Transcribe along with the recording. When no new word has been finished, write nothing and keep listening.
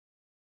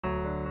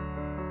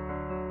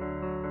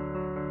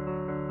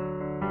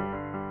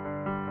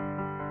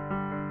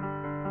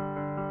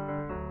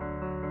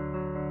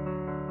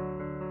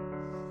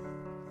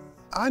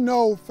I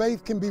know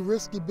faith can be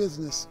risky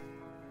business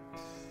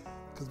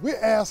because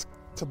we're asked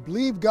to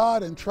believe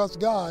God and trust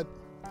God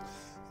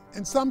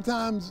in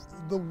sometimes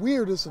the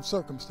weirdest of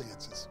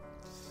circumstances.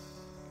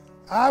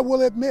 I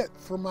will admit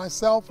for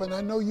myself, and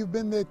I know you've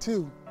been there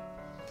too,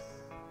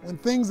 when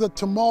things are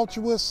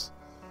tumultuous,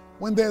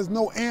 when there's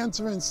no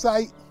answer in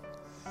sight,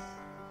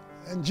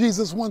 and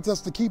Jesus wants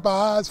us to keep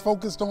our eyes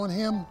focused on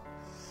Him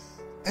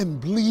and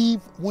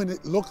believe when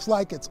it looks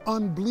like it's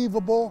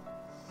unbelievable,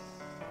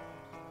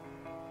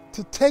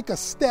 to take a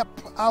step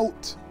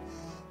out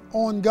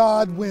on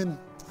God when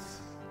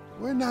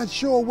we're not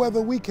sure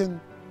whether we can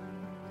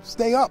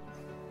stay up.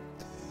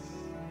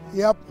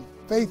 Yep,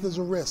 faith is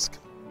a risk.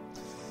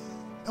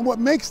 And what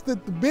makes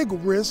it the big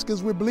risk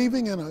is we're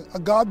believing in a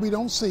God we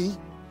don't see,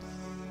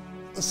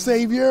 a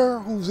Savior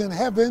who's in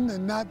heaven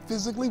and not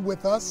physically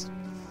with us,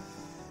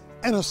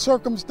 and a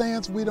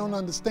circumstance we don't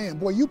understand.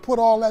 Boy, you put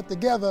all that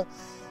together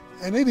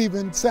and it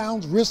even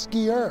sounds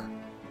riskier.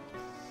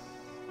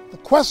 The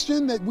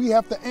question that we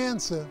have to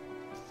answer,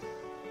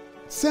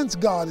 since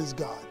God is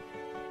God,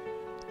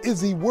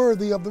 is He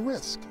worthy of the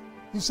risk?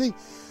 You see,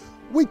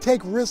 we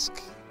take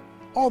risk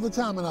all the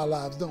time in our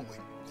lives, don't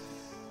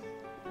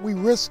we? We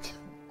risk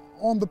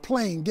on the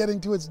plane getting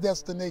to its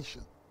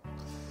destination.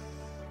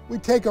 We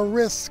take a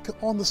risk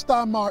on the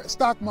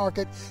stock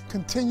market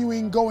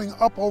continuing going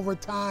up over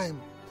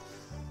time.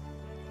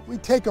 We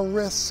take a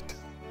risk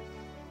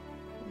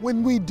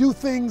when we do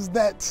things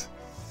that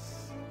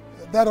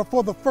are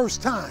for the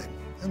first time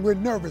and we're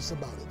nervous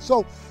about it.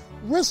 So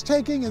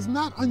risk-taking is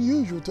not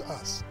unusual to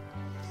us.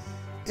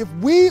 If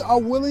we are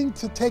willing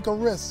to take a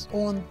risk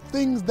on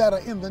things that are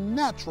in the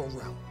natural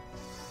realm,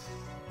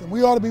 then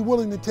we ought to be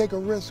willing to take a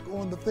risk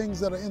on the things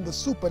that are in the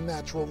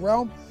supernatural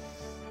realm,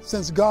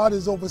 since God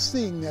is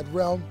overseeing that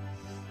realm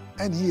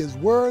and He is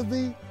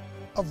worthy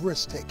of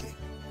risk-taking.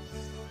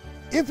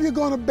 If you're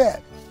going to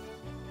bet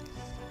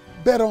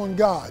on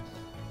God,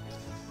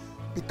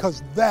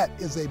 because that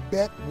is a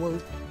bet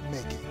worth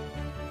making.